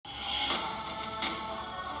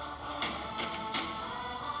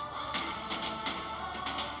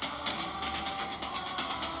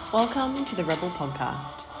Welcome to the Rebel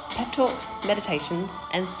Podcast. Pep talks, meditations,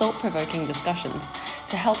 and thought-provoking discussions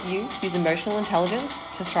to help you use emotional intelligence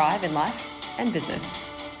to thrive in life and business.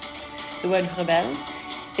 The word rebelle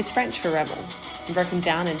is French for rebel, broken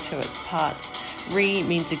down into its parts. Re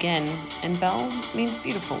means again, and belle means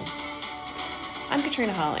beautiful. I'm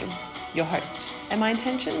Katrina Harling, your host, and my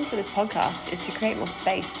intention for this podcast is to create more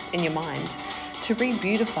space in your mind to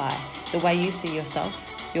re-beautify the way you see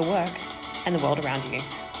yourself, your work, and the world around you.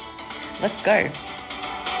 Let's go.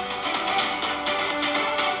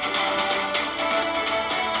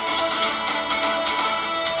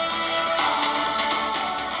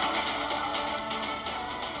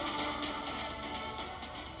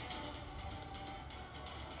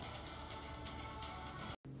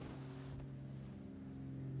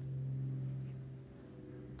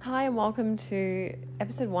 Hi, and welcome to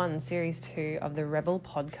episode 1, series 2 of the Rebel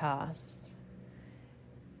Podcast.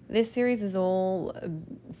 This series is all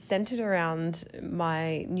centered around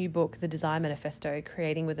my new book, The Desire Manifesto,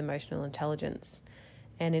 Creating with Emotional Intelligence.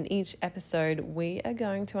 And in each episode, we are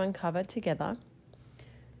going to uncover together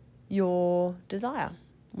your desire.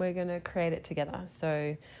 We're going to create it together.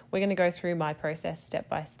 So we're going to go through my process step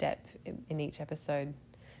by step in each episode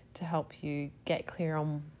to help you get clear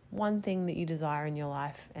on one thing that you desire in your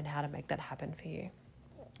life and how to make that happen for you.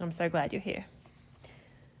 I'm so glad you're here.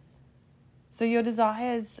 So your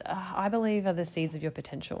desires, I believe, are the seeds of your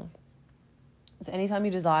potential. So anytime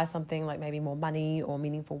you desire something like maybe more money or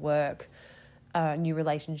meaningful work, a new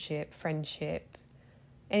relationship, friendship,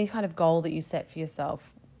 any kind of goal that you set for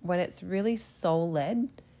yourself, when it's really soul-led,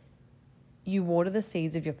 you water the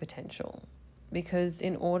seeds of your potential. Because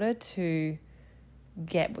in order to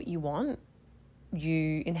get what you want,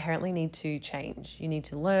 you inherently need to change. You need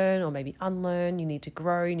to learn or maybe unlearn. You need to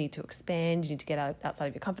grow. You need to expand. You need to get outside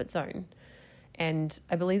of your comfort zone. And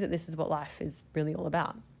I believe that this is what life is really all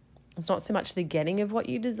about. It's not so much the getting of what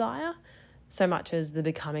you desire, so much as the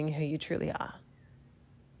becoming who you truly are.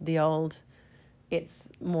 It's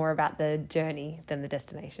more about the journey than the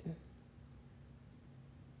destination.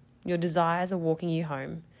 Your desires are walking you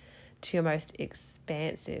home to your most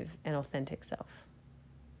expansive and authentic self.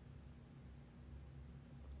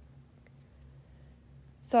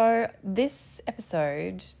 So this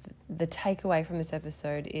episode, the takeaway from this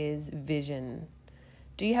episode is vision.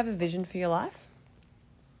 Do you have a vision for your life?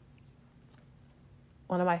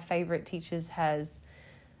 One of my favorite teachers has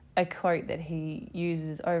a quote that he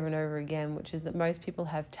uses over and over again, which is that most people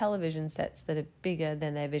have television sets that are bigger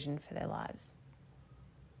than their vision for their lives.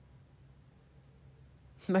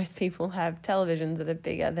 Most people have televisions that are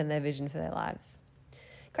bigger than their vision for their lives.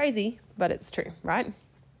 Crazy, but it's true, right?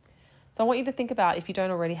 So I want you to think about, if you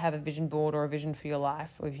don't already have a vision board or a vision for your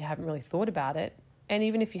life, or if you haven't really thought about it, and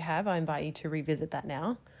even if you have, I invite you to revisit that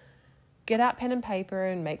now. Get out pen and paper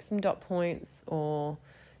and make some dot points, or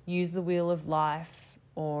use the wheel of life,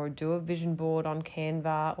 or do a vision board on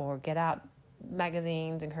Canva, or get out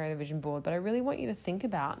magazines and create a vision board. But I really want you to think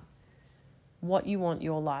about what you want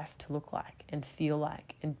your life to look like and feel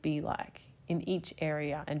like and be like in each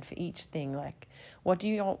area and for each thing. Like, what do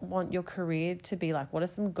you want your career to be like? What are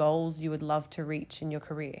some goals you would love to reach in your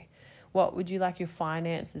career? What would you like your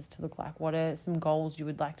finances to look like? What are some goals you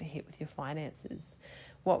would like to hit with your finances?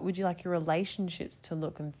 What would you like your relationships to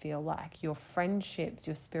look and feel like? Your friendships,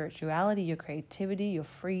 your spirituality, your creativity, your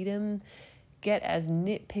freedom. Get as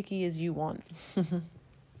nitpicky as you want.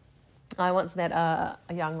 I once met a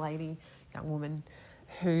young woman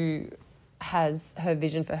who has her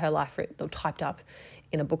vision for her life typed up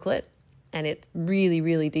in a booklet, and it's really,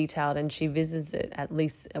 really detailed, and she visits it at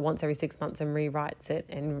least once every 6 months and rewrites it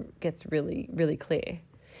and gets really, really clear.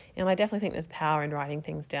 And I definitely think there's power in writing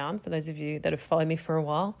things down. For those of you that have followed me for a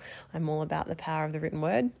while, I'm all about the power of the written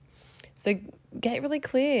word. So get really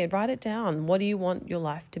clear, write it down. What do you want your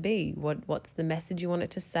life to be? What's the message you want it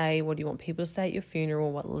to say? What do you want people to say at your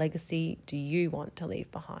funeral? What legacy do you want to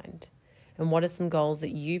leave behind? And what are some goals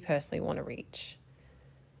that you personally want to reach?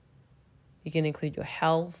 You can include your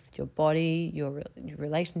health, your body, your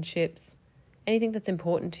relationships, anything that's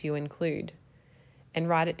important to you include. And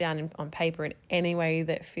write it down on paper in any way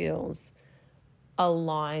that feels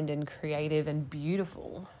aligned and creative and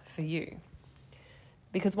beautiful for you.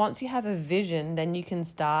 Because once you have a vision, then you can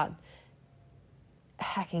start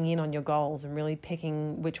hacking in on your goals and really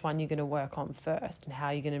picking which one you're going to work on first and how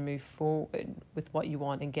you're going to move forward with what you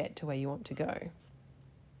want and get to where you want to go.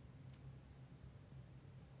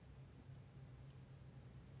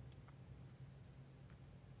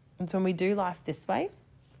 And so when we do life this way,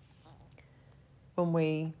 when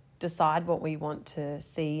we decide what we want to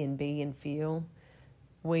see and be and feel,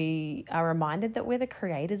 we are reminded that we're the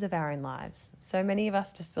creators of our own lives. So many of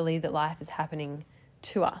us just believe that life is happening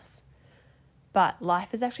to us, but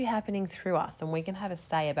life is actually happening through us, and we can have a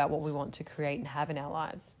say about what we want to create and have in our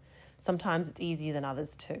lives. Sometimes it's easier than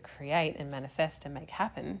others to create and manifest and make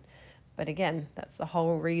happen. But again, that's the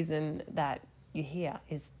whole reason that you're here,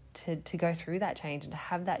 is to go through that change and to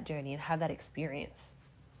have that journey and have that experience.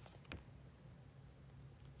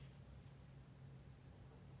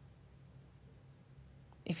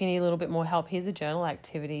 If you need a little bit more help, here's a journal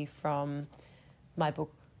activity from my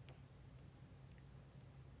book,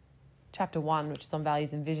 Chapter 1, which is on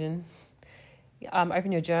values and vision.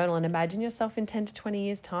 Open your journal and imagine yourself in 10 to 20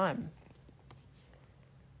 years' time.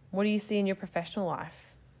 What do you see in your professional life?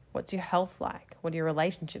 What's your health like? What are your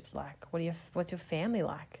relationships like? What's your family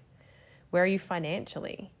like? Where are you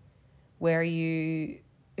financially? Where are you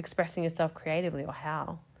expressing yourself creatively, or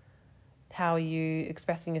how? How are you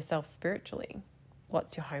expressing yourself spiritually?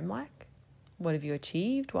 What's your home like? What have you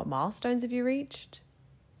achieved? What milestones have you reached?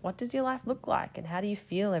 What does your life look like, and how do you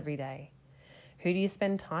feel every day? Who do you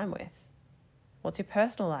spend time with? What's your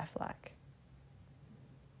personal life like?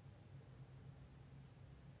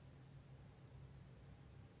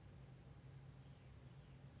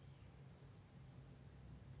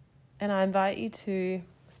 And I invite you to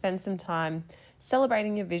spend some time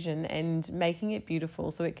celebrating your vision and making it beautiful.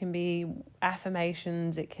 So it can be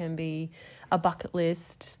affirmations, it can be a bucket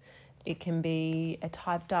list, it can be a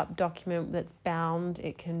typed up document that's bound,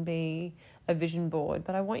 it can be a vision board.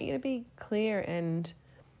 But I want you to be clear and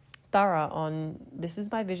thorough on, this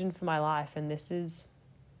is my vision for my life, and this is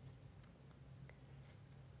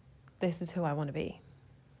who I want to be.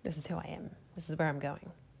 This is who I am. This is where I'm going.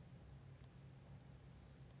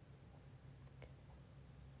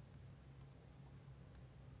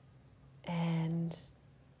 And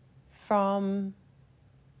from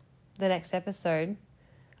the next episode,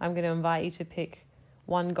 I'm going to invite you to pick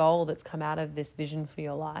one goal that's come out of this vision for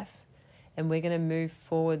your life. And we're going to move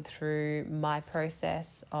forward through my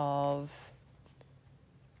process of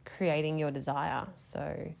creating your desire.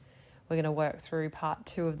 So we're going to work through part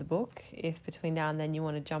 2 of the book. If between now and then you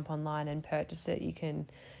want to jump online and purchase it, you can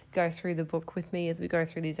go through the book with me as we go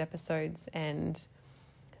through these episodes, and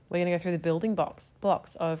we're going to go through the building blocks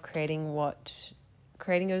of creating your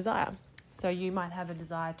desire. So you might have a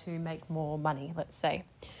desire to make more money, let's say.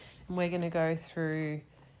 And we're going to go through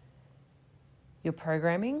your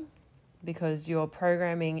programming, because your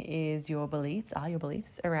programming is your beliefs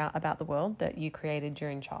about the world that you created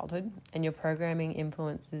during childhood. And your programming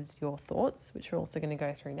influences your thoughts, which we're also going to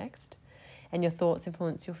go through next. And your thoughts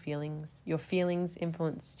influence your feelings. Your feelings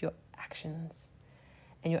influence your actions.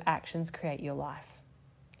 And your actions create your life.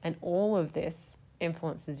 And all of this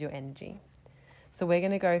influences your energy. So we're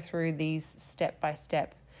going to go through these step by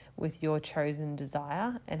step with your chosen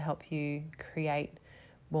desire and help you create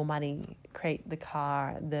more money, create the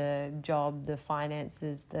car, the job, the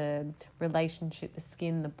finances, the relationship, the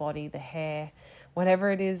skin, the body, the hair,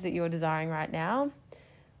 whatever it is that you're desiring right now.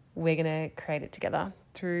 We're going to create it together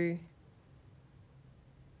through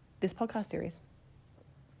this podcast series.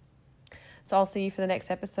 So I'll see you for the next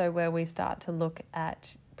episode, where we start to look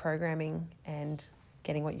at programming and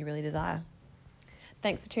getting what you really desire.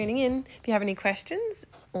 Thanks for tuning in. If you have any questions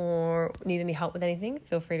or need any help with anything,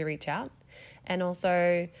 feel free to reach out. And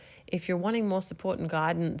also, if you're wanting more support and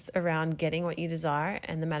guidance around getting what you desire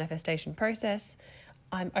and the manifestation process,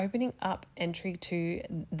 I'm opening up entry to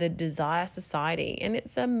the Desire Society, and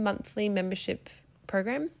it's a monthly membership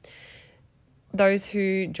program. Those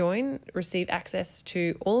who join receive access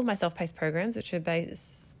to all of my self-paced programs, which are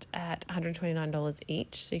based at $129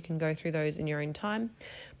 each. So you can go through those in your own time.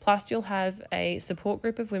 Plus, you'll have a support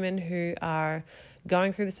group of women who are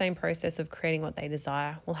going through the same process of creating what they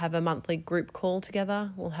desire. We'll have a monthly group call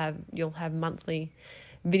together. You'll have monthly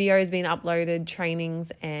videos being uploaded,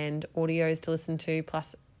 trainings and audios to listen to.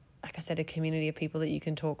 Plus, like I said, a community of people that you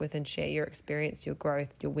can talk with and share your experience, your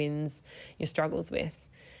growth, your wins, your struggles with.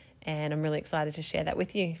 And I'm really excited to share that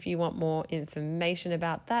with you. If you want more information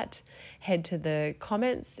about that, head to the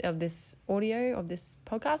comments of this audio, of this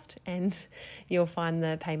podcast, and you'll find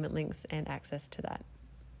the payment links and access to that.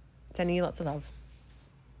 Sending you lots of love.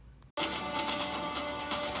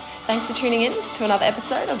 Thanks for tuning in to another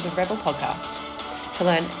episode of the Rebel Podcast. To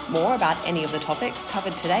learn more about any of the topics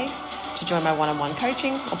covered today, to join my one-on-one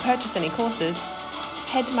coaching or purchase any courses,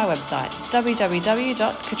 head to my website,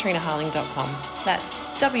 www.katrinaharling.com.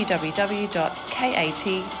 That's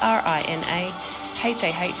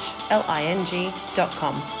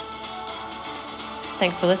www.katrinaharling.com.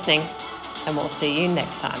 Thanks for listening, and we'll see you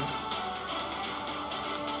next time.